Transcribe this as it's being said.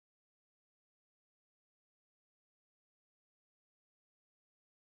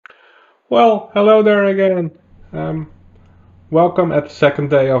Well, hello there again. Um, Welcome at the second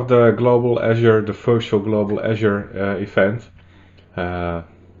day of the Global Azure, the Virtual Global Azure event. Uh,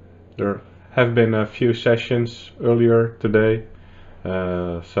 there have been a few sessions earlier today,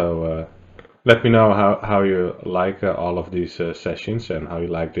 so let me know how you like all of these sessions and how you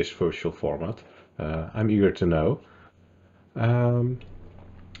like this virtual format. I'm eager to know. Um,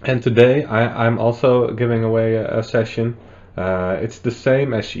 and today I'm also giving away a session. It's the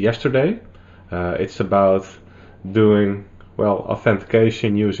same as yesterday. It's about doing, well,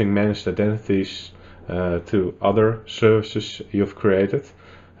 authentication using managed identities to other services you've created.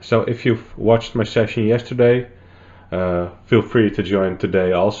 So if you've watched my session yesterday, feel free to join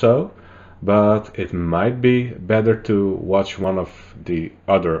today also. But it might be better to watch one of the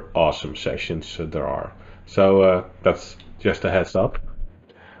other awesome sessions there are. So that's just a heads up.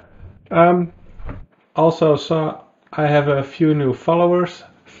 Um, Also, so I have a few new followers.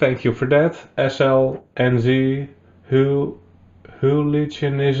 Thank you for that. SL, NZ, Who,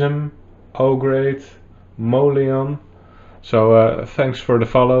 Hooliganism, O-Grade, Moleon. So thanks for the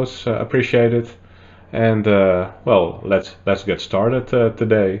follows. Appreciate it. And well, let's get started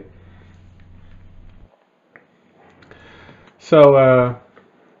today. So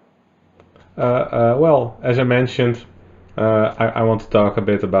well, as I mentioned, I want to talk a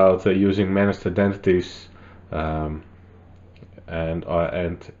bit about using managed identities. Um,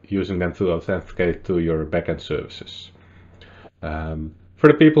 and using them to authenticate to your backend services. For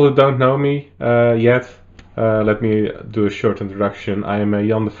the people who don't know me yet, let me do a short introduction. I am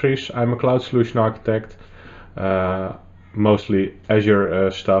Jan de Vries. I'm a cloud solution architect, uh, mostly Azure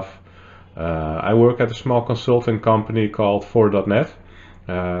stuff. I work at a small consulting company called 4.net.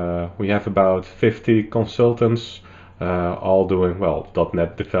 We have about 50 consultants, all doing, well,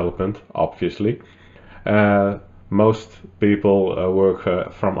 .NET development, obviously. Uh, Most people work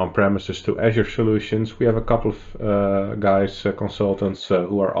from on-premises to Azure solutions. We have a couple of guys, consultants,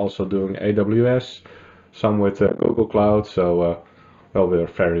 who are also doing AWS, some with Google Cloud. So, well, we're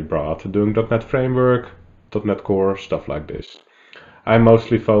very broad, doing .NET Framework, .NET Core, stuff like this. I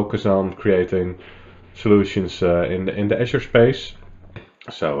mostly focus on creating solutions in the Azure space.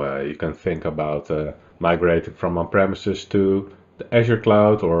 So you can think about migrating from on-premises to the Azure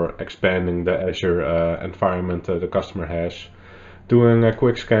cloud or expanding the Azure environment the customer has, doing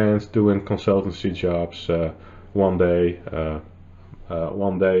quick scans, doing consultancy jobs one day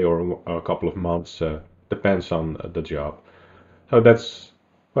or a couple of months, depends on the job. So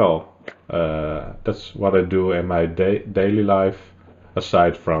well, that's what I do in my daily life,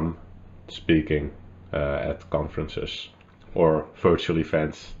 aside from speaking at conferences or virtual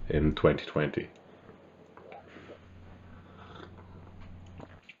events in 2020.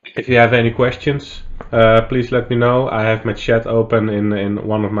 If you have any questions, please let me know. I have my chat open in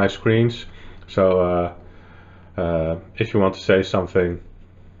one of my screens. So if you want to say something,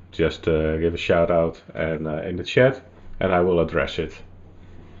 just give a shout out and in the chat, and I will address it.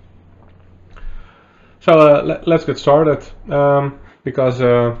 So let's get started because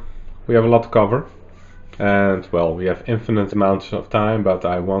we have a lot to cover, and well, we have infinite amounts of time, but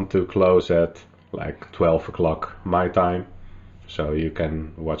I want to close at like 12 o'clock my time, so you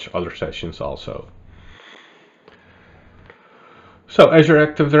can watch other sessions also. So Azure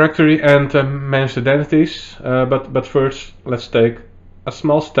Active Directory and managed identities, but first let's take a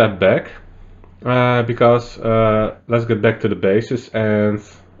small step back because let's get back to the basis and,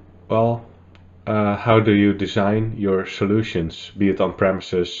 well, how do you design your solutions, be it on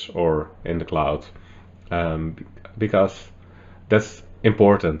premises or in the cloud? Um, because that's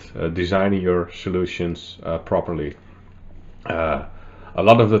important, designing your solutions properly. Uh, a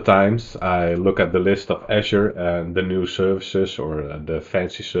lot of the times I look at the list of Azure and the new services or the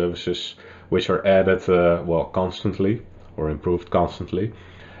fancy services which are added, well, constantly or improved constantly.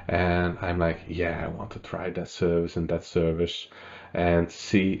 And I'm like, yeah, I want to try that service and that service and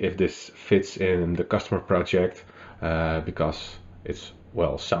see if this fits in the customer project because it's,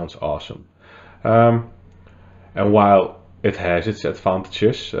 well, sounds awesome. Um, and while it has its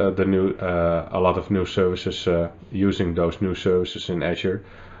advantages, a lot of new services, using those new services in Azure,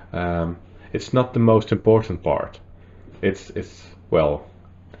 um, it's not the most important part. It's well,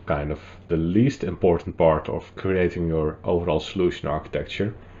 kind of the least important part of creating your overall solution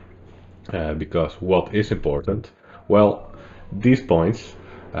architecture. Because what is important? Well, these points,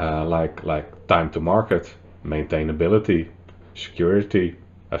 like time to market, maintainability, security,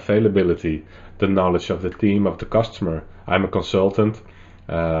 availability, the knowledge of the team of the customer. I'm a consultant,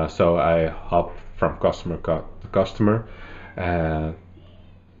 so I hop from customer to customer. Uh,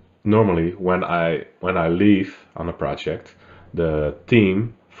 Normally, when I leave on a project, the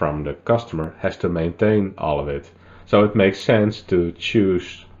team from the customer has to maintain all of it. So it makes sense to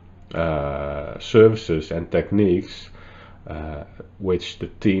choose services and techniques which the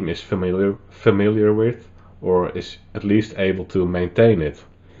team is familiar with, or is at least able to maintain it.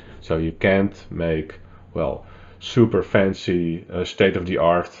 So you can't make, well, super fancy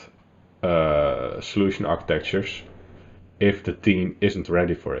state-of-the-art solution architectures if the team isn't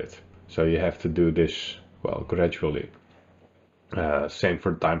ready for it. So you have to do this, well, gradually. Same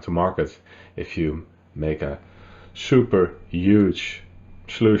for time to market. If you make a super huge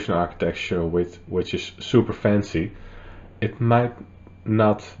solution architecture which is super fancy, it might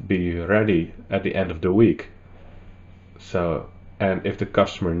not be ready at the end of the week. So, and if the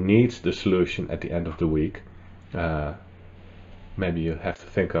customer needs the solution at the end of the week, maybe you have to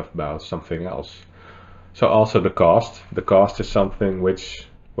think about something else. So also the cost. The cost is something which,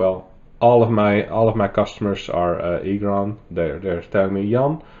 well, all of my customers are eager on. They're telling me,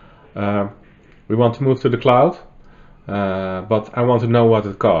 Jan, we want to move to the cloud, but I want to know what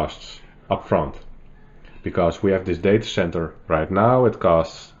it costs upfront, because we have this data center right now. It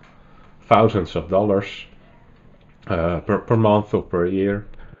costs thousands of dollars per month or per year,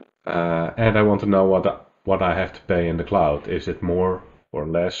 and I want to know what I have to pay in the cloud. Is it more or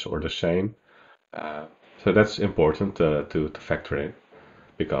less or the same? So that's important to factor in,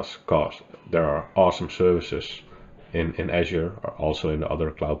 because there are awesome services in Azure, or also in the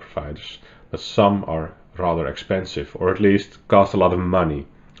other cloud providers, but some are rather expensive, or at least cost a lot of money.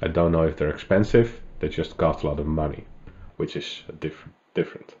 I don't know if they're expensive, they just cost a lot of money, which is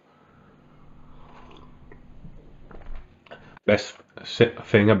different. Best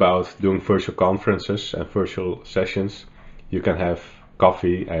thing about doing virtual conferences and virtual sessions, you can have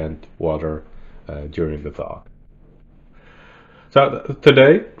coffee and water during the talk. So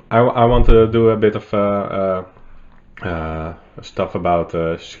today I want to do a bit of stuff about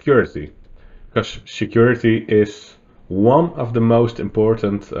security, because security is one of the most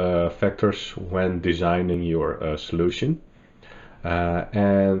important factors when designing your solution,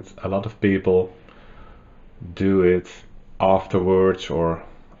 and a lot of people do it afterwards, or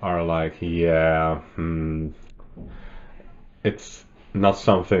are like, yeah, it's not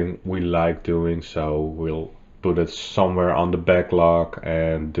something we like doing, so we'll put it somewhere on the backlog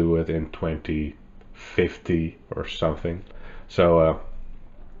and do it in 2050 or something. So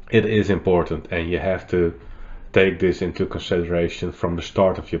it is important, and you have to take this into consideration from the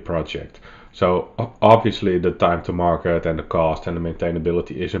start of your project. So obviously the time to market and the cost and the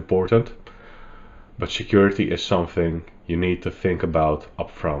maintainability is important, but security is something you need to think about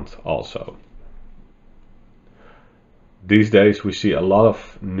upfront also. These days we see a lot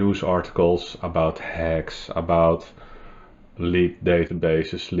of news articles about hacks, about leaked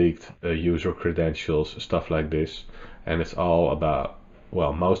databases, leaked user credentials, stuff like this. And it's all about,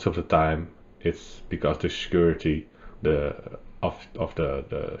 well, most of the time it's because the security of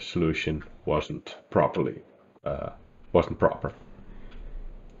the solution wasn't proper.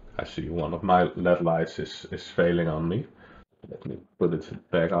 I see one of my LED lights is failing on me. Let me put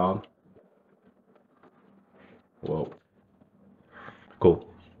it back on. Whoa, cool.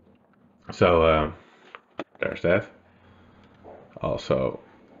 So there's that. Also,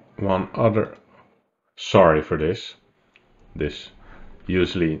 one other. Sorry for this. This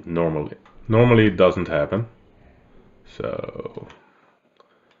normally doesn't happen. So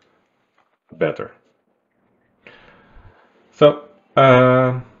better. So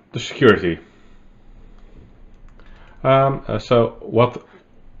the security. So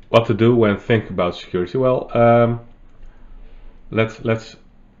what to do when thinking about security? Well,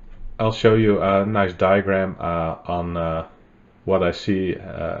 I'll show you a nice diagram on what I see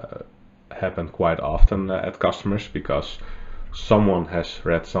happen quite often at customers, because someone has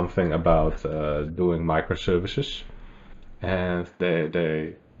read something about doing microservices, and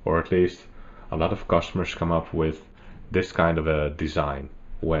they, or at least a lot of customers come up with this kind of a design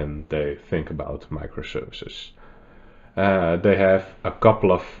when they think about microservices. They have a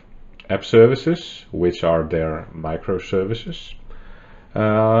couple of app services, which are their microservices.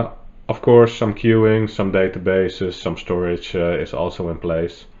 Of course, some queuing, some databases, some storage is also in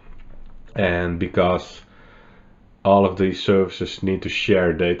place. And because all of these services need to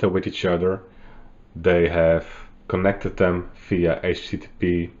share data with each other, they have connected them via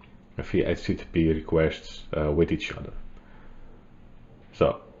HTTP requests with each other.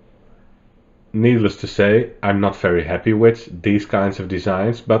 So, needless to say, I'm not very happy with these kinds of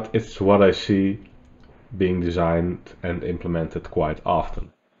designs, but it's what I see being designed and implemented quite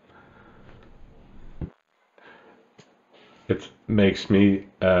often. it makes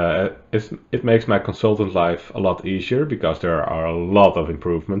my consultant life a lot easier because there are a lot of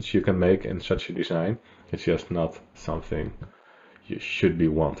improvements you can make in such a design. It's just not something you should be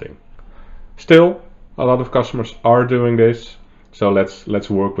wanting. Still, a lot of customers are doing this, so let's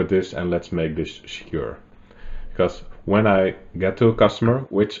work with this and let's make this secure. Because when I get to a customer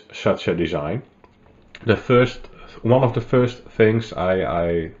with such a design, one of the first things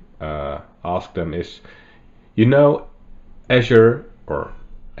I ask them is, you know, Azure or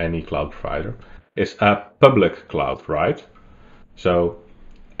any cloud provider is a public cloud, right? So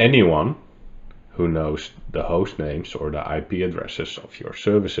anyone who knows the host names or the IP addresses of your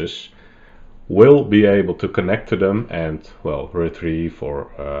services will be able to connect to them and, well, retrieve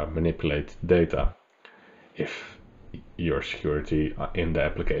or manipulate data if your security in the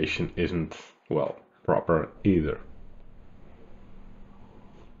application isn't, well, proper either.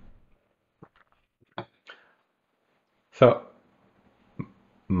 So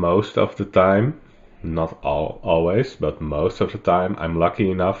most of the time, not always, but most of the time, I'm lucky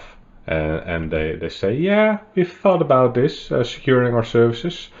enough and they say, yeah, we've thought about this, securing our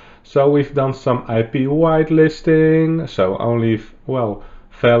services. So we've done some IP whitelisting, so only, well,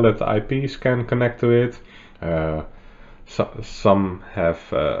 valid IPs can connect to it. Some have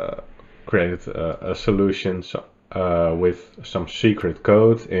created a solution with some secret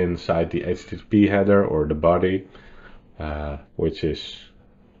code inside the HTTP header or the body, which is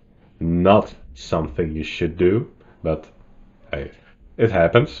not something you should do, but hey, it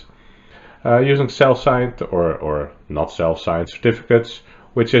happens. Using self-signed or not self-signed certificates,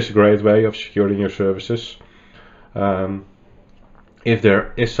 which is a great way of securing your services. Um, if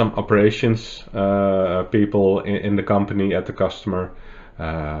there is some operations people in the company at the customer,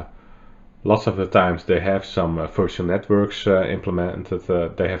 uh, lots of the times they have some virtual networks implemented.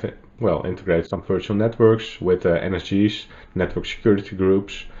 They have integrated some virtual networks with NSGs, network security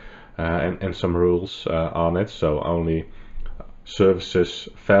groups, and some rules on it. So only services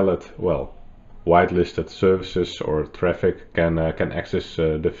valid, whitelisted services or traffic can access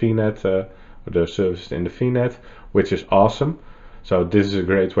the VNet, the services in the VNet, which is awesome. So this is a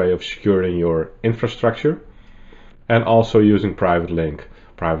great way of securing your infrastructure, and also using private link.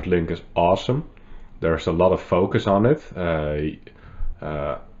 Private link is awesome. There's a lot of focus on it.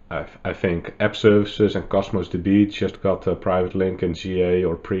 I think App Services and Cosmos DB just got a private link in GA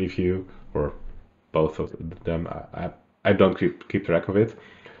or preview, or both of them. I don't keep track of it.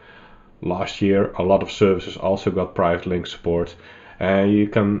 Last year, a lot of services also got private link support, and you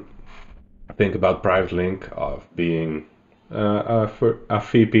can think about private link of being a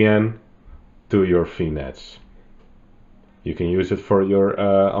VPN to your VNets. You can use it for your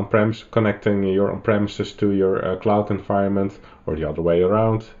on-premise, connecting your on-premises to your cloud environment, or the other way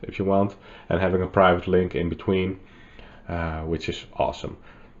around if you want, and having a private link in between, which is awesome.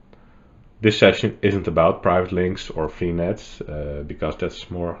 This session isn't about private links or VNets, because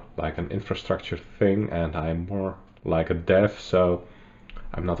that's more like an infrastructure thing, and I'm more like a dev, so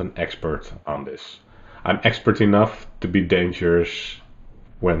I'm not an expert on this. I'm expert enough to be dangerous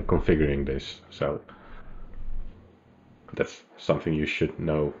when configuring this, so that's something you should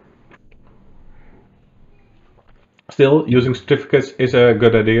know. Still, using certificates is a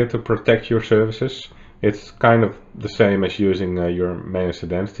good idea to protect your services. It's kind of the same as using your managed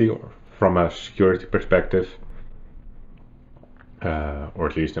identity, or from a security perspective, or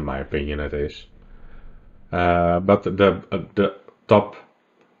at least in my opinion it is. But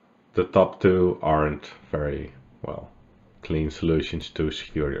the top two aren't very well clean solutions to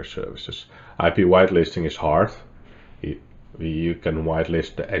secure your services. IP whitelisting is hard. You can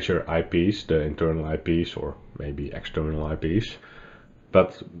whitelist the Azure IPs, the internal IPs, or maybe external IPs.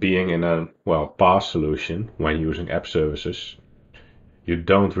 But being in a PaaS solution, when using app services, you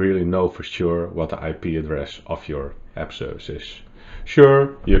don't really know for sure what the IP address of your app service is.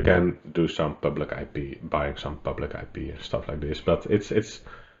 Sure, you can do some public IP, buying some public IP and stuff like this, but it's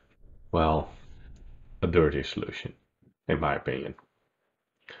a dirty solution, in my opinion.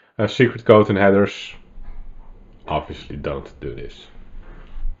 Secret code and headers obviously don't do this.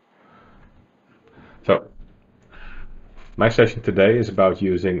 So, my session today is about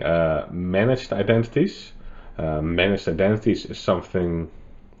using managed identities. Managed identities is something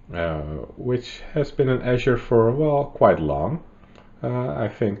which has been in Azure for, quite long. I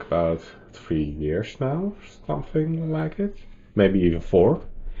think about 3 years now, something like it. Maybe even 4.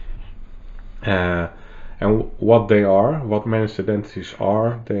 And what managed identities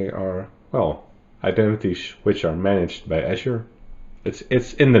are, they are, identities which are managed by Azure.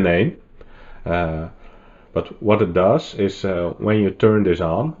 It's in the name. But what it does is when you turn this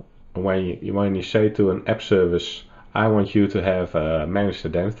on, when you say to an app service, I want you to have a managed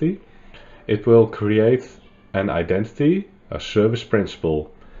identity. It will create an identity, a service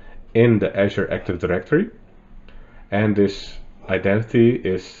principal in the Azure Active Directory. And this identity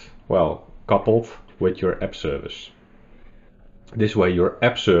is, well, coupled with your app service. This way your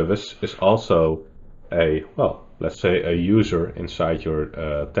app service is also a, well, let's say a user inside your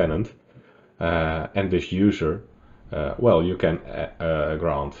tenant. And this user, well, you can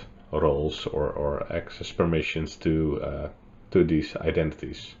grant roles or access permissions to these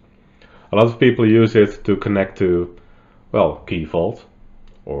identities. A lot of people use it to connect to, well, Key Vault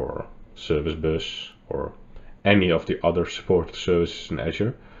or Service Bus or any of the other supported services in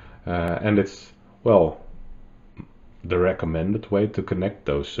Azure. And it's, well, the recommended way to connect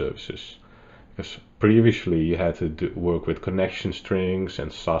those services. Because previously you had to work with connection strings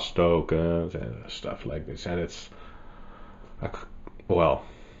and SAS tokens and stuff like this. And it's, well,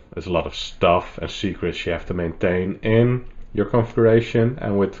 there's a lot of stuff and secrets you have to maintain in your configuration.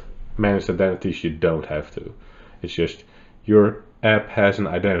 And with managed identities, you don't have to. It's just your app has an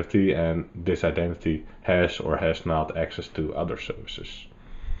identity and this identity has or has not access to other services.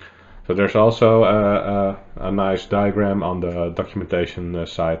 So there's also a nice diagram on the documentation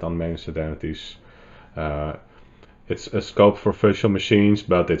site on managed identities. It's a scope for virtual machines,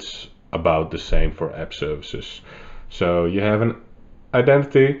 but it's about the same for app services. So you have an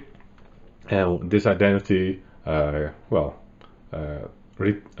identity, and this identity,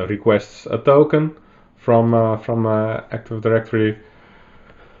 requests a token from Active Directory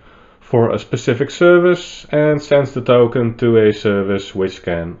for a specific service and sends the token to a service which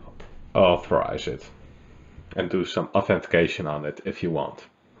can authorize it and do some authentication on it if you want.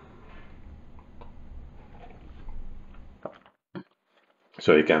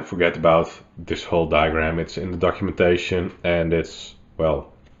 So you can forget about this whole diagram. It's in the documentation and it's,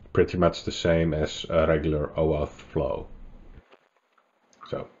 well, pretty much the same as a regular OAuth flow.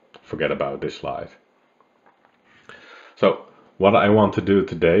 So forget about this slide. So what I want to do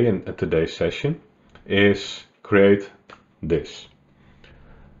today in today's session is create this.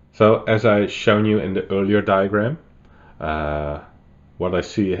 So as I shown you in the earlier diagram, what I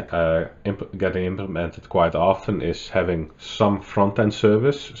see getting implemented quite often is having some front-end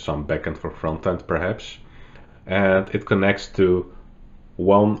service, some backend for front-end perhaps, and it connects to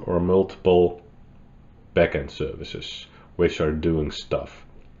one or multiple backend services which are doing stuff.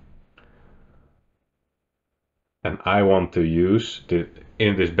 And I want to use,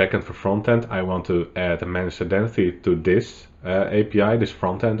 in this backend for frontend, I want to add a managed identity to this API, this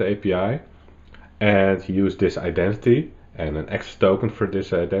frontend API, and use this identity and an access token for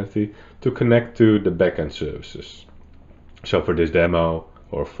this identity to connect to the backend services. So for this demo,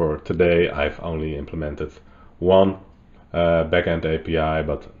 or for today, I've only implemented one backend API,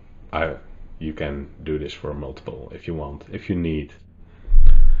 but you can do this for multiple if you want, if you need.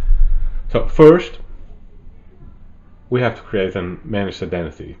 So first, we have to create a managed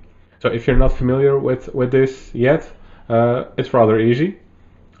identity. So if you're not familiar with this yet, it's rather easy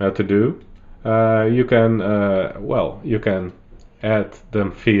to do. You can you can add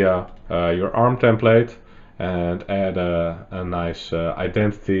them via your ARM template and add a nice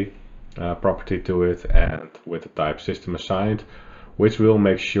identity property to it, and with the type system assigned, which will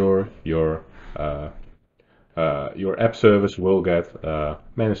make sure your app service will get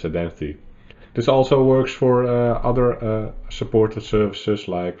managed identity. This also works for other supported services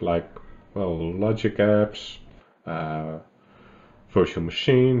like well, logic apps, virtual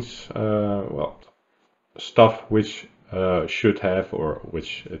machines, well, stuff which should have, or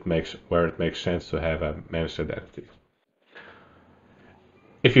where it makes sense to have a managed identity.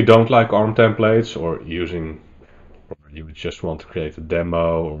 If you don't like ARM templates, or you just want to create a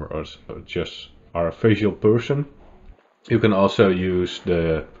demo, or just are a visual person, you can also use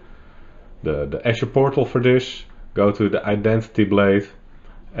the Azure portal for this. Go to the identity blade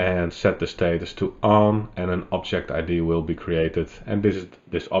and set the status to on, and an object ID will be created. And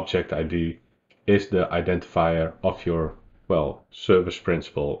this object ID is the identifier of your, well, service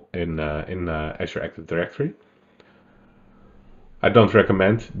principal in Azure Active Directory. I don't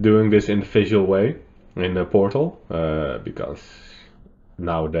recommend doing this in the visual way in the portal because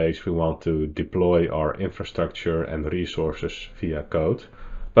nowadays we want to deploy our infrastructure and resources via code.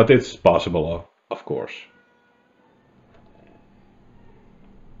 But it's possible, of course.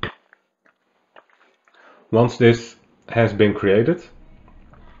 Once this has been created,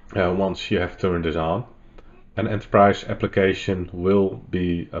 once you have turned this on, an enterprise application will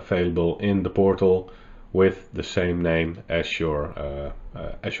be available in the portal with the same name as your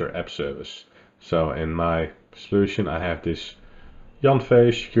Azure App Service. So in my solution, I have this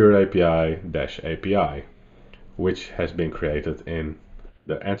Janvee Secure API-API. which has been created in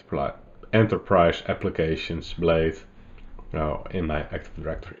the enterprise applications blade in my Active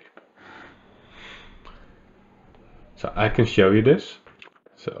Directory. So I can show you this.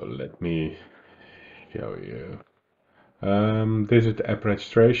 So let me show you. This is the app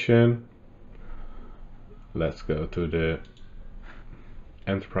registration. Let's go to the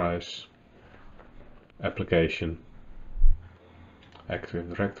enterprise application,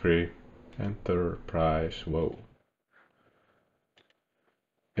 Active Directory, enterprise. Whoa.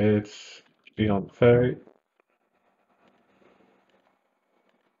 It's beyond very.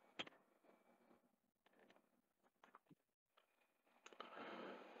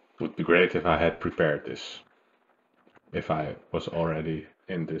 Would be great if I had prepared this. If I was already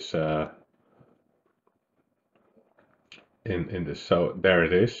in this in this. So there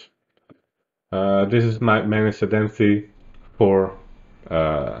it is. This is my managed identity for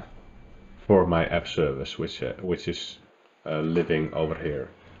uh, my app service, which is living over here.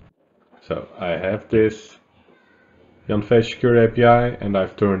 So I have this Janfe Security API, and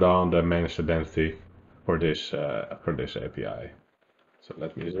I've turned on the managed identity for this API. So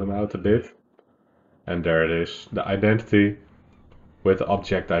let me zoom out a bit, and there it is, the identity with the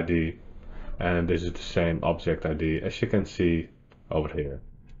object ID, and this is the same object ID as you can see over here.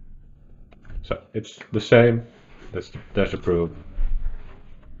 So it's the same. There's a proof.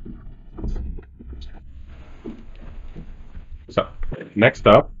 So next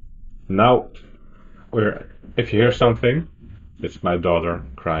up, now if you hear something, it's my daughter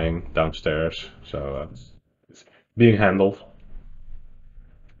crying downstairs, so it's being handled.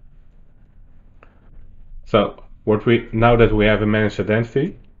 So now that we have a managed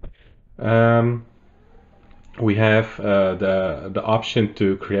identity, we have the option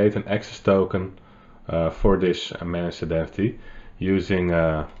to create an access token for this managed identity using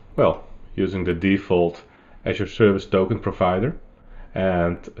using the default Azure Service Token Provider,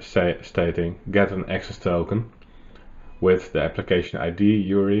 and stating get an access token with the application ID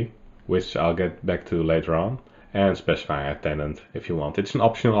URI, which I'll get back to later on, and specifying a tenant if you want. It's an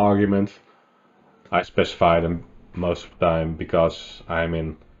optional argument. I specify them most of the time because I'm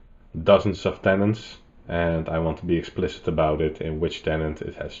in dozens of tenants and I want to be explicit about it in which tenant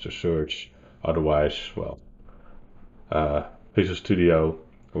it has to search. Otherwise, well, Visual Studio,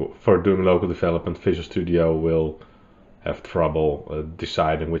 for doing local development, Visual Studio will have trouble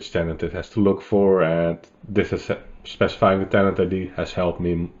deciding which tenant it has to look for, and this is specifying the tenant ID has helped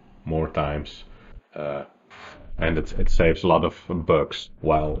me more times, and it saves a lot of bugs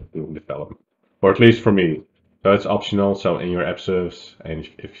while doing development, or at least for me. So it's optional. So in your app service, and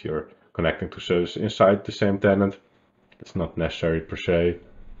if you're connecting to service inside the same tenant, it's not necessary per se.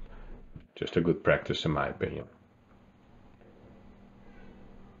 Just a good practice in my opinion.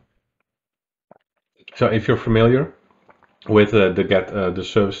 So if you're familiar with the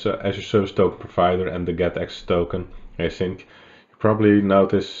service Azure Service Token Provider and the get access token, I think you probably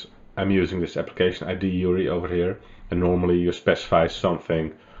notice I'm using this application ID URI over here, and normally you specify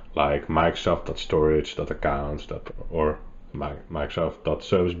something like Microsoft.storage.accounts or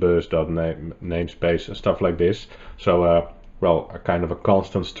Microsoft.servicebus.namespace and stuff like this. So well, a kind of a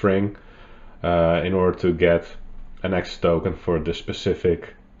constant string in order to get an access token for the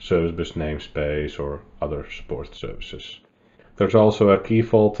specific service bus namespace or other support services. There's also a key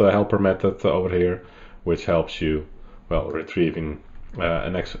vault helper method over here, which helps you, well, retrieving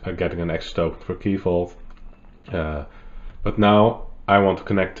getting an access token for key vault. But now I want to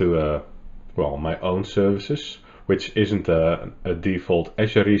connect to well, my own services, which isn't a default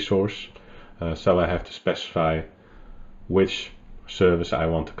Azure resource. So I have to specify which service I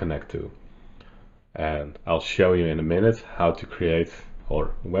want to connect to. And I'll show you in a minute how to create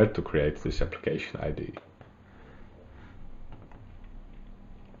or where to create this application ID.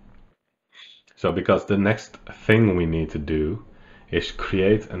 So because the next thing we need to do is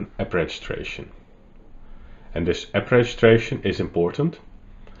create an app registration. And this app registration is important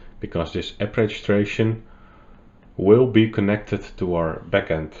because this app registration will be connected to our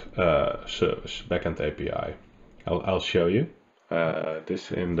backend service, backend API. I'll show you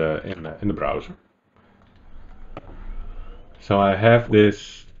this in the browser. So I have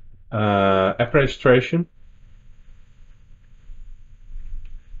this app registration.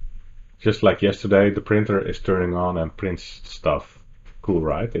 Just like yesterday, the printer is turning on and prints stuff. Cool,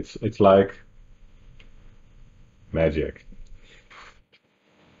 right? It's like magic.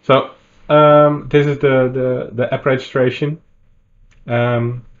 So this is the app registration.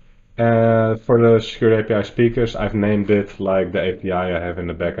 For the Security API speakers, I've named it like the API I have in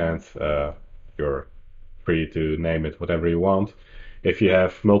the backend. You're free to name it whatever you want. If you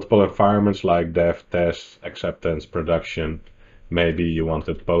have multiple environments like dev, test, acceptance, production, maybe you want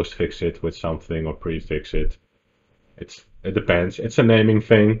to postfix it with something or prefix it. It depends. It's a naming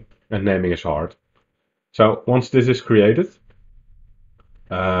thing, and naming is hard. So once this is created,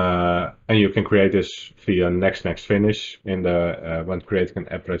 and you can create this via next finish in the when creating an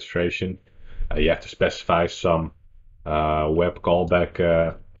app registration, you have to specify some web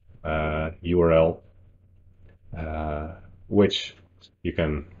callback URL, which you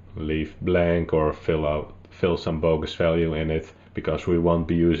can leave blank or fill some bogus value in it because we won't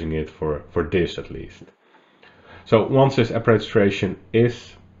be using it for this at least. So once this app registration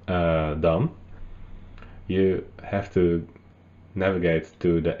is done, you have to navigate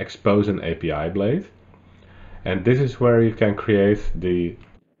to the Expose an API blade, and this is where you can create the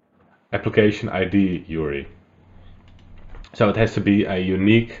application ID URI. So it has to be a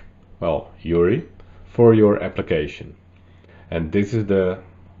unique, well, URI for your application. And this is the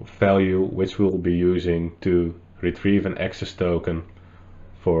value which we'll be using to retrieve an access token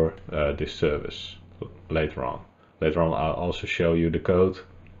for this service later on. Later on, I'll also show you the code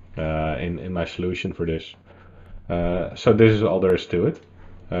in my solution for this. So this is all there is to it.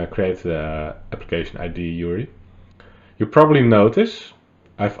 Create the application ID URI. You probably notice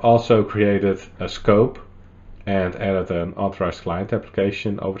I've also created a scope and added an authorized client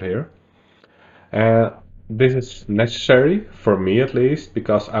application over here. This is necessary for me at least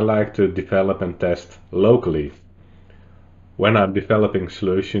because I like to develop and test locally. When I'm developing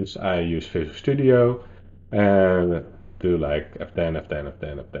solutions, I use Visual Studio and do like F10, F10,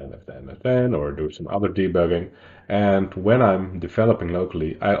 F10, F10, F10, F10, or do some other debugging. And when I'm developing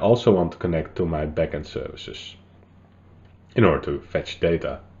locally, I also want to connect to my backend services in order to fetch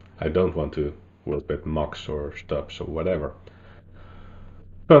data. I don't want to work with mocks or stubs or whatever.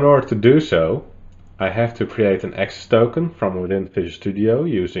 So in order to do so, I have to create an access token from within Visual Studio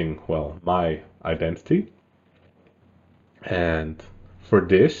using, well, my identity. And for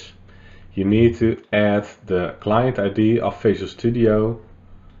this, you need to add the client ID of Visual Studio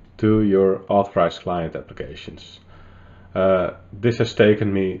to your authorized client applications. This has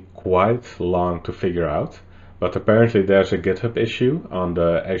taken me quite long to figure out, but apparently there's a GitHub issue on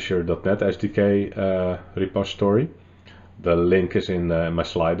the Azure.NET SDK repository. The link is in my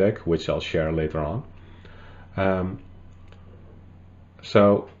slide deck, which I'll share later on.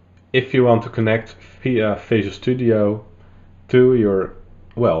 So if you want to connect via Visual Studio to your,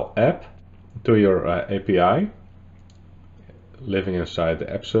 well, app, to your API, living inside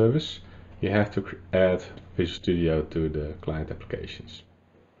the app service, you have to add Visual Studio to the client applications.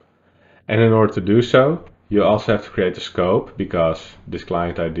 And in order to do so, you also have to create a scope because this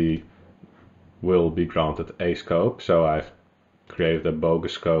client ID will be granted a scope. So I've created a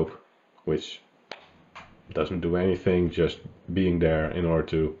bogus scope, which doesn't do anything, just being there in order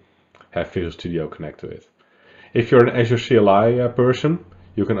to have Visual Studio connect to it. If you're an Azure CLI person,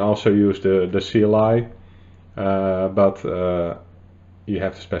 you can also use the CLI, but you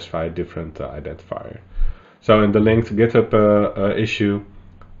have to specify a different identifier. So in the linked GitHub issue,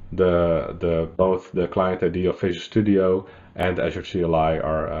 both the client ID of Visual Studio and Azure CLI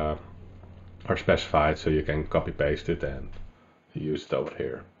are specified, so you can copy paste it and use it over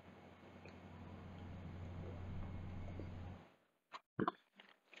here.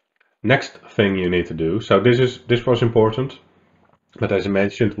 Next thing you need to do, so this was important, but as I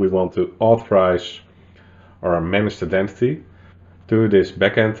mentioned, we want to authorize our managed identity to this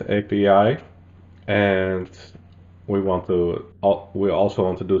backend API, and we also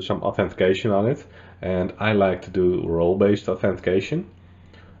want to do some authentication on it. And I like to do role-based authentication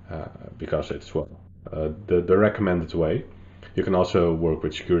because it's the recommended way. You can also work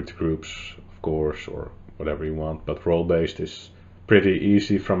with security groups, of course, or whatever you want, but role-based is pretty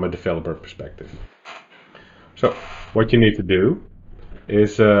easy from a developer perspective. So what you need to do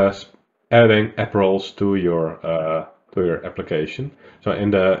is adding app roles to your application. So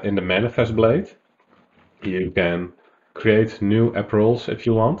in the manifest blade, you can create new app roles if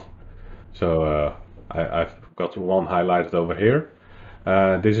you want. So I've got one highlighted over here.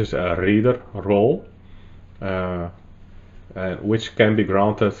 This is a reader role, which can be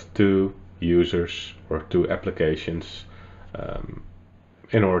granted to users or to applications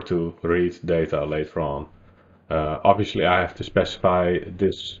in order to read data later on. Obviously, I have to specify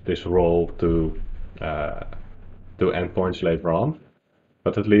this role to endpoints later on,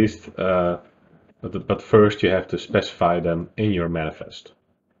 but at least, but first you have to specify them in your manifest.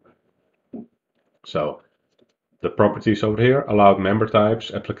 So the properties over here: allowed member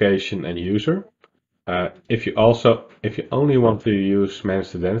types, application, and user. If you only want to use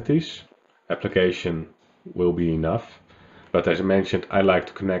managed identities, application will be enough. But as I mentioned, I like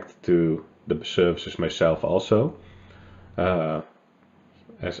to connect to the services myself also, uh,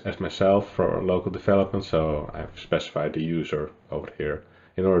 as myself for local development. So I've specified the user over here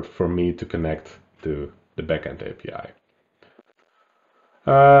in order for me to connect to the backend API.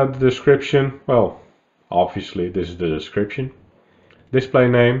 The description, well, obviously this is the description. Display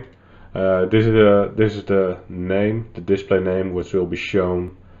name, this is the name, the display name, which will be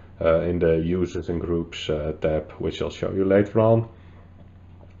shown in the users and groups tab, which I'll show you later on.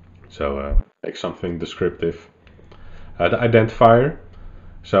 So make something descriptive. The identifier,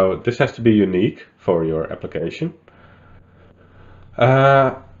 so this has to be unique for your application.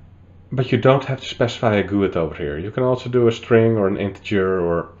 But you don't have to specify a GUID over here. You can also do a string or an integer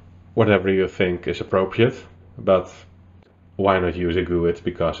or whatever you think is appropriate. But why not use a GUID,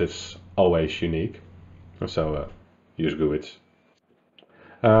 because it's always unique. So use GUIDs.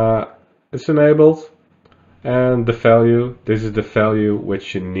 It's enabled, and the value, this is the value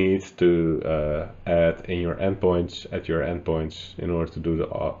which you need to add in your endpoints, at your endpoints, in order to do the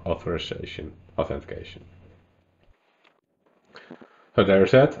authentication. So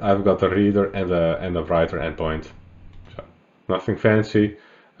there's that. I've got a reader and a writer endpoint. So nothing fancy.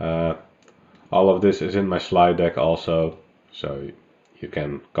 All of this is in my slide deck also, so you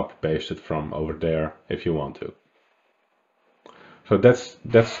can copy paste it from over there if you want to. So that's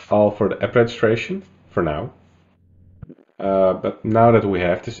all for the app registration for now. But now that we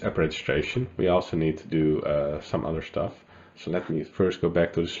have this app registration, we also need to do some other stuff. So let me first go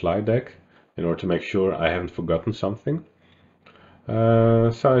back to the slide deck in order to make sure I haven't forgotten something. So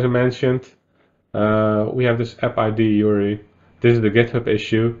as I mentioned, we have this app ID URI. This is the GitHub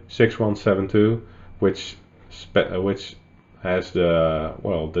issue 6172, which has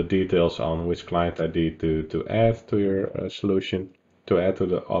the details on which client ID to add to your solution, to add to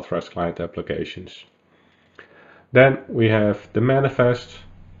the authorized client applications. Then we have the manifest.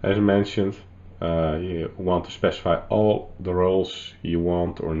 As mentioned, you want to specify all the roles you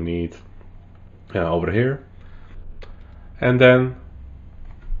want or need over here. And then,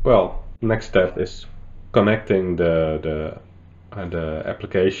 well, next step is connecting the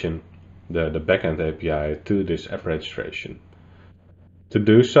application, the backend API, to this app registration. To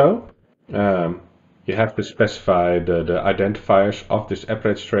do so, you have to specify the identifiers of this app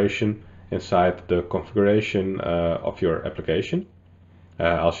registration inside the configuration of your application.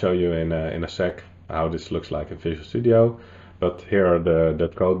 I'll show you in a sec how this looks like in Visual Studio, but here are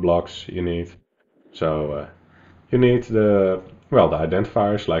the code blocks you need. So you need the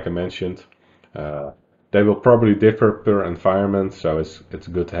identifiers, like I mentioned. They will probably differ per environment, so it's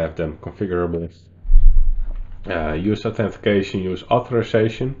good to have them configurable. Use authentication, use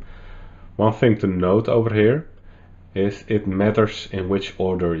authorization. One thing to note over here is it matters in which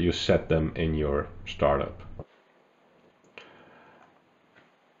order you set them in your startup.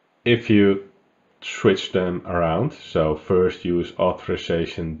 If you switch them around, so first use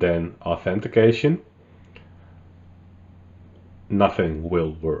authorization, then authentication, nothing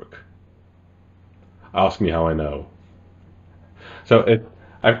will work. Ask me how I know. So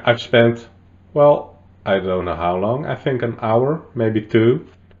I've spent, well, I don't know how long, I think an hour, maybe two,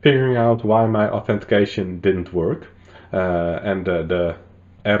 figuring out why my authentication didn't work. And the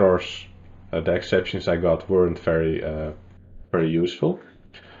errors, the exceptions I got weren't very useful.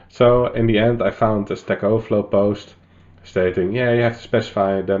 So in the end, I found a Stack Overflow post stating, yeah, you have to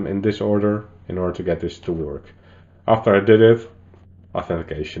specify them in this order in order to get this to work. After I did it,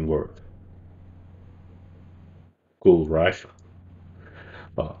 authentication worked. Cool, right?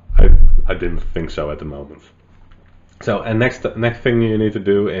 Well, I didn't think so at the moment. So, and next thing you need to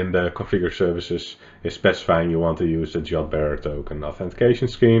do in the configure services is specifying you want to use the JWT-bearer token authentication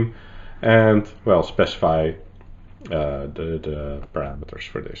scheme, and well, specify the parameters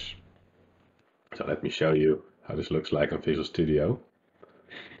for this. So let me show you how this looks like in Visual Studio.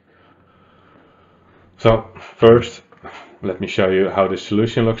 So first, let me show you how this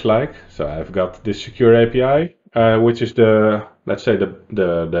solution looks like. So I've got this secure API, which is the, let's say,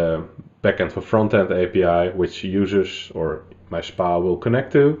 the backend for front-end API, which users or my SPA will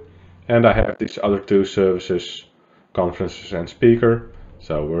connect to. And I have these other two services, conferences and speaker.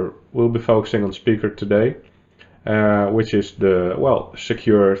 So we'll be focusing on speaker today, which is the, well,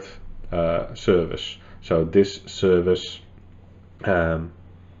 secured service. So this service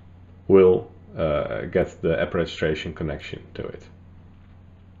will get the app registration connection to it.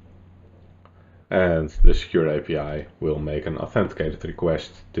 And the secure API will make an authenticated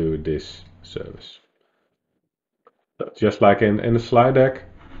request to this service. So just like in the slide deck,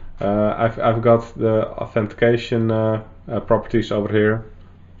 I've got the authentication properties over here.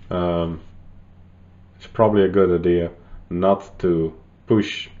 It's probably a good idea not to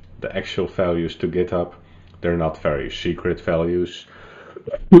push the actual values to GitHub. They're not very secret values.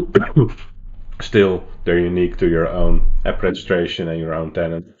 Still, they're unique to your own app registration and your own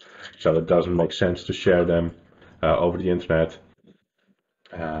tenant, so it doesn't make sense to share them over the internet.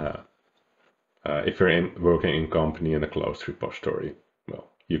 If you're working in company in a closed repository,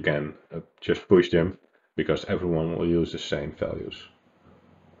 well, you can just push them because everyone will use the same values.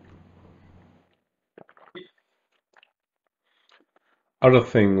 Other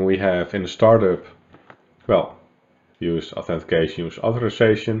thing we have in the startup, well, use authentication, use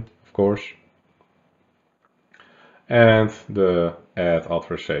authorization, of course, and the add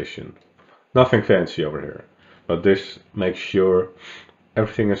authorization. Nothing fancy over here, but this makes sure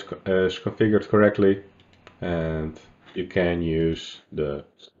everything is configured correctly, and you can use the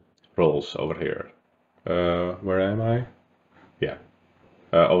roles over here. Where am I? Yeah,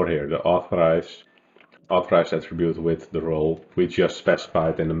 over here, the authorized attribute with the role we just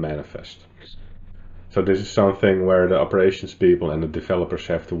specified in the manifest. So this is something where the operations people and the developers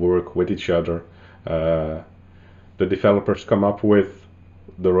have to work with each other. The developers come up with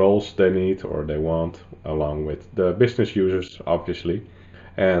the roles they need or they want, along with the business users, obviously,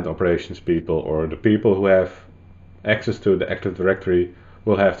 and operations people or the people who have access to the Active Directory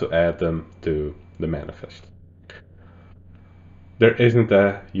will have to add them to the manifest. There isn't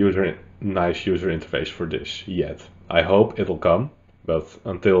a nice user interface for this yet. I hope it'll come, but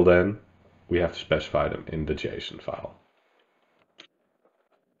until then, we have to specify them in the JSON file.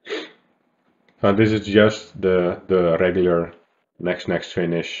 This is just the regular next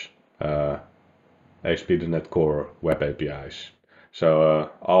finish ASP.NET Core web APIs. So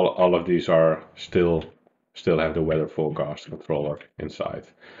all of these are still have the weather forecast controller inside.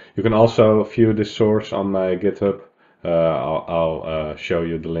 You can also view this source on my GitHub. I'll show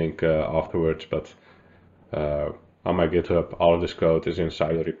you the link afterwards, but on my GitHub, all of this code is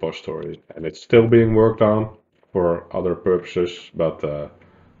inside the repository, and it's still being worked on for other purposes, but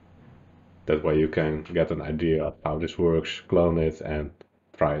that way you can get an idea of how this works, clone it, and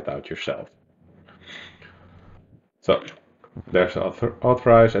try it out yourself. So there's an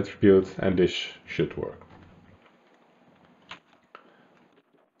authorized attribute, and this should work.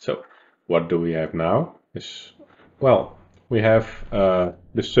 So what do we have now? Well, we have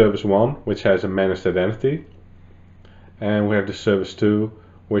the service 1, which has a managed identity, and we have the service 2,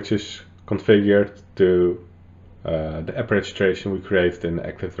 which is configured to the app registration we created in the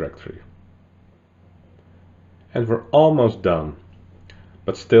Active Directory. And we're almost done,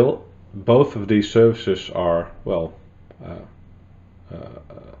 but still both of these services are, well,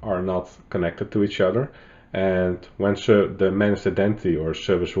 are not connected to each other. And when the managed identity or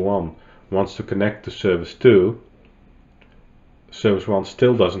service 1 wants to connect to service 2, service 1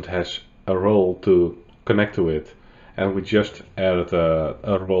 still doesn't have a role to connect to it, and we just added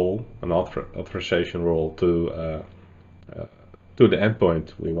a role, an authorization role to the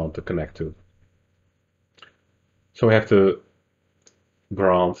endpoint we want to connect to. So we have to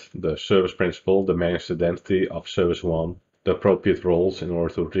grant the service principal, the managed identity of service 1, the appropriate roles in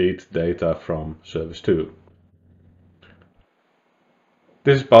order to read data from service 2.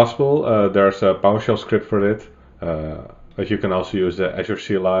 This is possible. There's a PowerShell script for it, but you can also use the Azure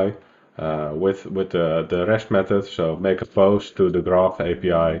CLI with the REST method. So make a post to the Graph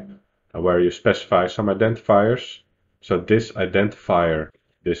API where you specify some identifiers. So this identifier,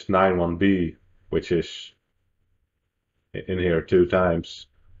 this 91B, which is in here 2 times,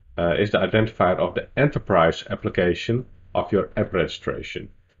 is the identifier of the enterprise application of your app registration,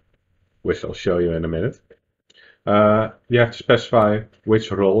 which I'll show you in a minute. You have to specify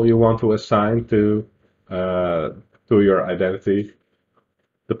which role you want to assign to your identity.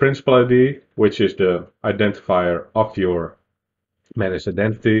 The principal ID, which is the identifier of your managed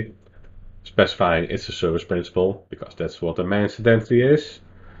identity, specifying it's a service principal because that's what a managed identity is.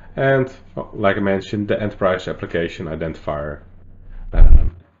 And like I mentioned, the enterprise application identifier,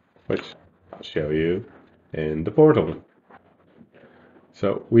 which I'll show you in the portal.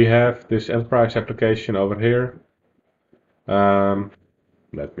 So we have this enterprise application over here.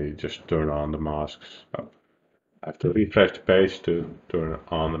 Let me just turn on the masks. Oh, I have to refresh the page to turn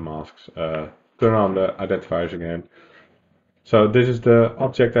on the masks. Turn on the identifiers again. So this is the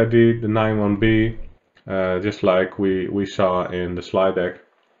object ID, the 91B, just like we saw in the slide deck.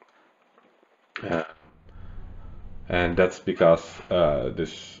 And that's because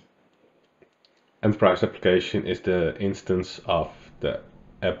this enterprise application is the instance of the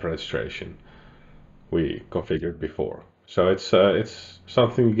app registration we configured before. So it's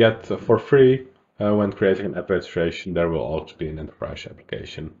something you get for free when creating an app registration. There will also be an enterprise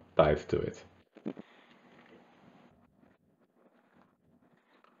application tied to it.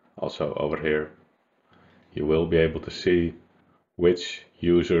 also over here, you will be able to see which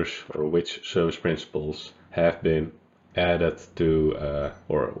users or which service principals have been added to,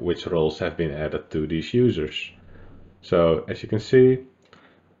 or which roles have been added to these users. So as you can see,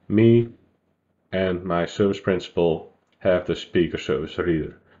 me and my service principal have the speaker service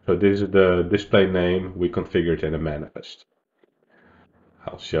reader. So this is the display name we configured in the manifest.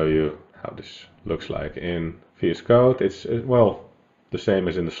 I'll show you how this looks like in VS Code. It's, well, the same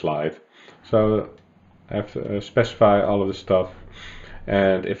as in the slide. So I have to specify all of the stuff.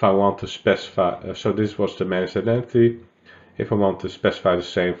 And if I want to specify, so this was the managed identity. If I want to specify the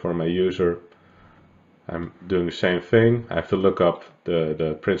same for my user, I'm doing the same thing. I have to look up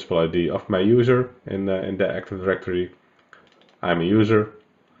the principal ID of my user in the Active Directory. I'm a user,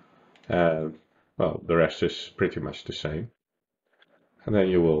 and well, the rest is pretty much the same. And then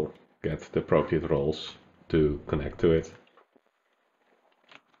you will get the appropriate roles to connect to it.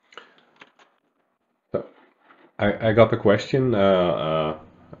 So I got a question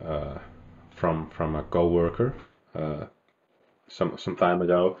from a coworker some time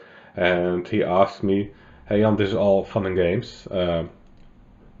ago, and he asked me, "Hey Jan, this is all fun and games,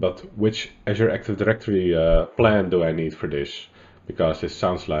 but which Azure Active Directory plan do I need for this? Because this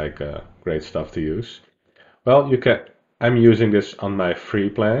sounds like great stuff to use." Well, you can. I'm using this on my free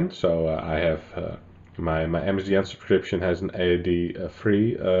plan, so I have my MSDN subscription has an AAD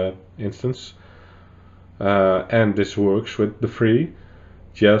free instance, and this works with the free.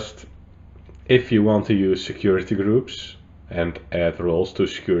 Just if you want to use security groups and add roles to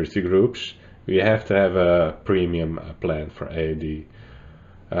security groups, we have to have a premium plan for AAD.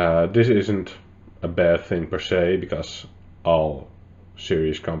 This isn't a bad thing per se, because all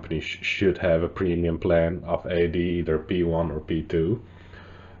serious companies should have a premium plan of AD, either P1 or P2.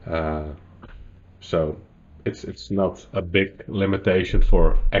 So it's not a big limitation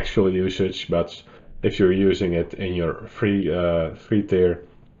for actual usage, but if you're using it in your free tier,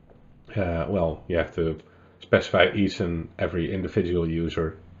 well, you have to specify each and every individual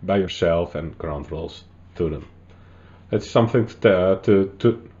user by yourself and grant roles to them. It's something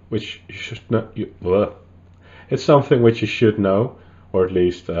to which you should not. It's something which you should know, or at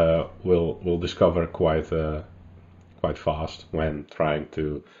least will discover quite fast when trying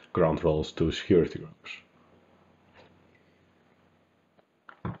to grant roles to security groups.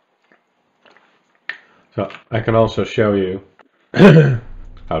 So I can also show you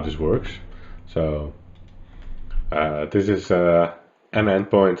how this works. So this is an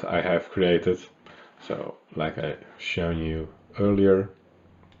endpoint I have created. So like I shown you earlier,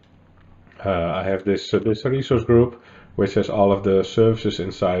 I have this resource group which has all of the services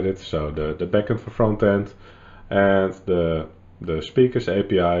inside it. So the backend for front end and the speakers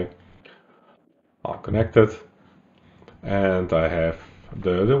API are connected. And I have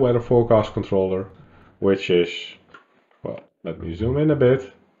the weather forecast controller, which is, well, let me zoom in a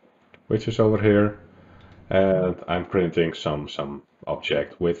bit, which is over here. And I'm printing some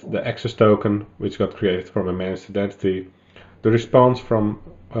object with the access token, which got created from a managed identity, the response from,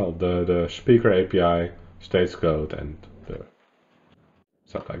 well, the speaker API, states code, and the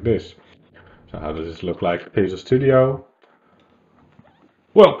stuff like this. So how does this look like in Visual Studio?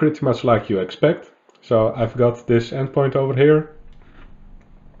 Well, pretty much like you expect. So I've got this endpoint over here,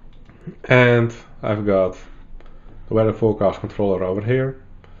 and I've got the weather forecast controller over here,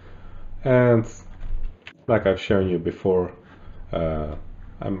 and like I've shown you before,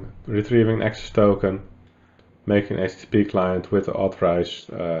 I'm retrieving access token, making an HTTP client with the authorized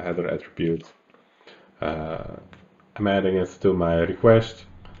header attribute. I'm adding it to my request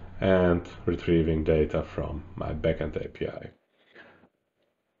and retrieving data from my backend API.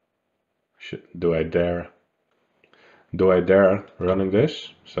 Do I dare running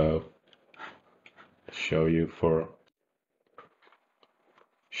this? So show you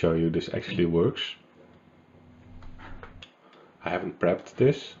this actually works. I haven't prepped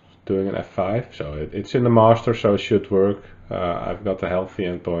this, doing an F5, so it's in the master, so it should work. I've got a healthy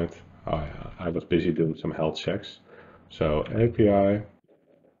endpoint. Oh, yeah, I was busy doing some health checks. So API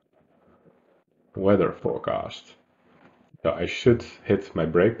weather forecast. So I should hit my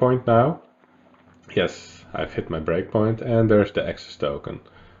breakpoint now. Yes, I've hit my breakpoint, and there's the access token.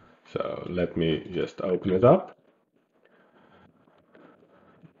 So let me just open it up.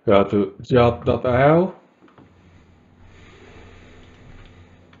 Go to jot.io.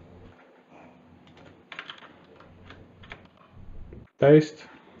 Paste.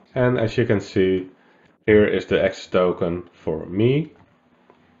 And as you can see, here is the access token for me.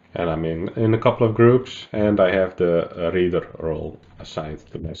 And I'm in a couple of groups, and I have the reader role assigned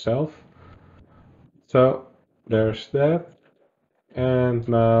to myself. So there's that. And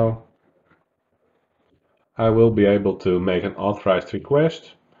now I will be able to make an authorized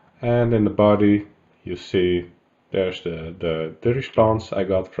request. And in the body, you see there's the response I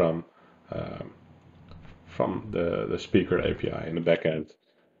got um, from the speaker API in the backend.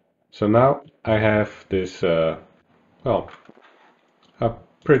 So now I have this, well, a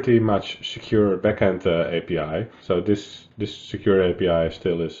pretty much secure backend API. So this secure API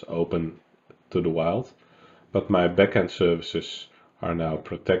still is open to the wild, but my backend services are now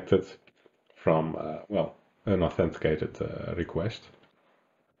protected from, well, an authenticated request.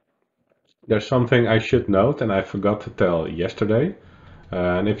 There's something I should note, and I forgot to tell yesterday.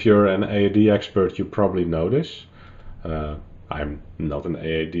 And if you're an AAD expert, you probably know this. Uh, I'm not an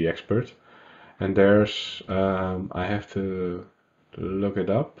AAD expert, and there's I have to look it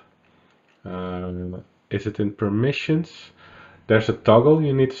up. Is it in permissions? There's a toggle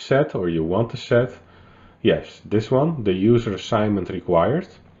you need to set, or you want to set. Yes, this one, the user assignment required,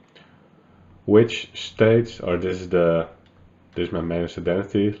 which states, or this is my managed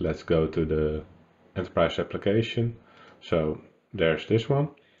identity. Let's go to the enterprise application. So there's this one,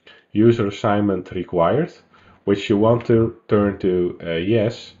 user assignment required, which you want to turn to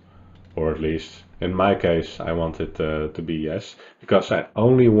yes, or at least in my case, I want it to be yes, because I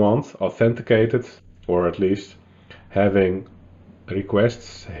only want authenticated, or at least having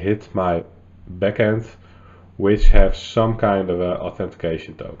requests hit my backend which have some kind of a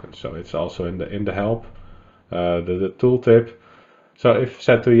authentication token. So it's also in the help, the tooltip. So if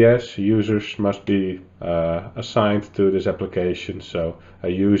set to yes, users must be assigned to this application. So a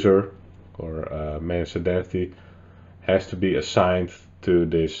user or a managed identity has to be assigned to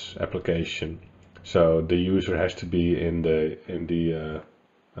this application. So the user has to be in the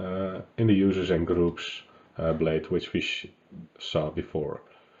users and groups blade, which we saw before.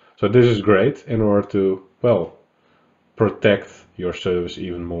 So this is great in order to, well, protect your service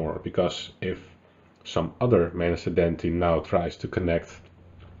even more, because if some other managed identity now tries to connect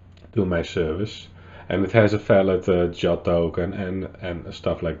to my service and it has a valid JOT token and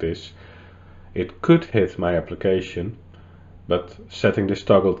stuff like this, it could hit my application, but setting this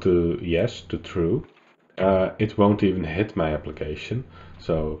toggle to yes, to true, it won't even hit my application.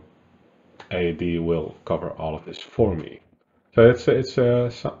 So AD will cover all of this for me. So it's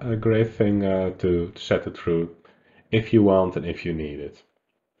a great thing to set it through if you want and if you need it.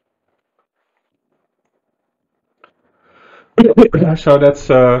 So that's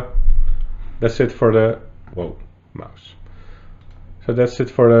it for the, whoa, mouse. So that's it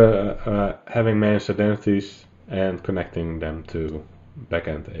for the having managed identities and connecting them to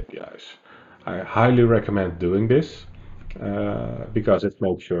backend APIs. I highly recommend doing this because it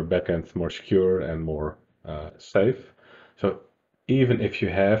makes your backend more secure and more safe. So even if you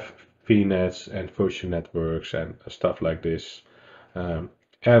have VNets and virtual networks and stuff like this, add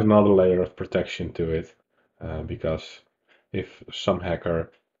another layer of protection to it because if some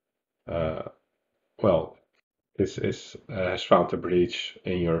hacker, uh, well, is has found a breach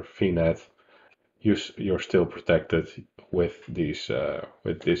in your VNet, you're still protected with this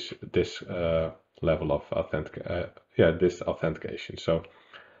level of this authentication. So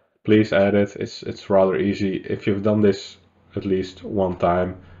please add it. It's rather easy. If you've done this at least one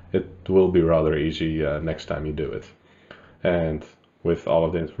time, it will be rather easy next time you do it. And with all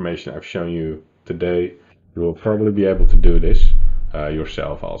of the information I've shown you today, you will probably be able to do this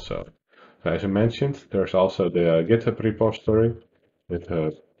yourself also. As I mentioned, there's also the GitHub repository with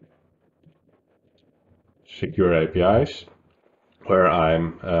secure APIs where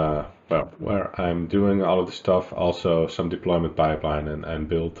I'm doing all of the stuff, also some deployment pipeline and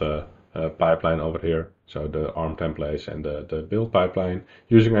build pipeline over here. So the ARM templates and the build pipeline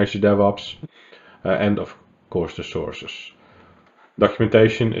using Azure DevOps and of course the sources.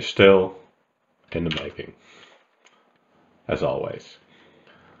 Documentation is still in the making, as always.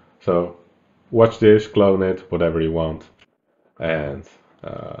 So watch this, clone it, whatever you want. And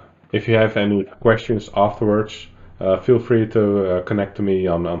if you have any questions afterwards, feel free to connect to me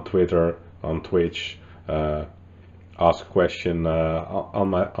on Twitter, on Twitch, ask a question on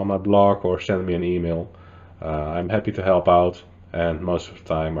my blog, or send me an email. I'm happy to help out, and most of the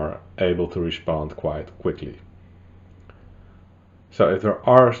time are able to respond quite quickly. So if there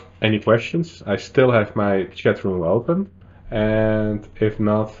are any questions, I still have my chat room open, and if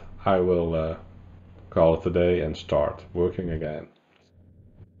not, I will call it a day and start working again.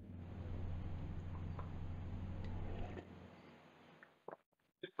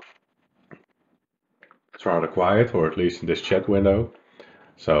 It's rather quiet, or at least in this chat window.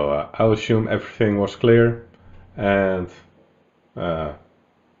 So I'll assume everything was clear, and uh,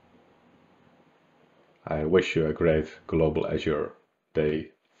 I wish you a great global Azure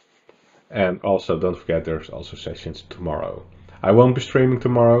day. And also don't forget there's also sessions tomorrow. I won't be streaming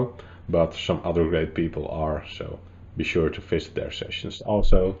tomorrow, but some other great people are, so be sure to visit their sessions.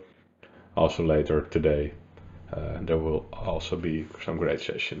 Also later today, there will also be some great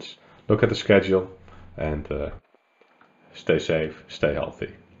sessions. Look at the schedule and stay safe, stay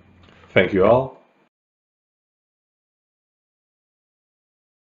healthy. Thank you all.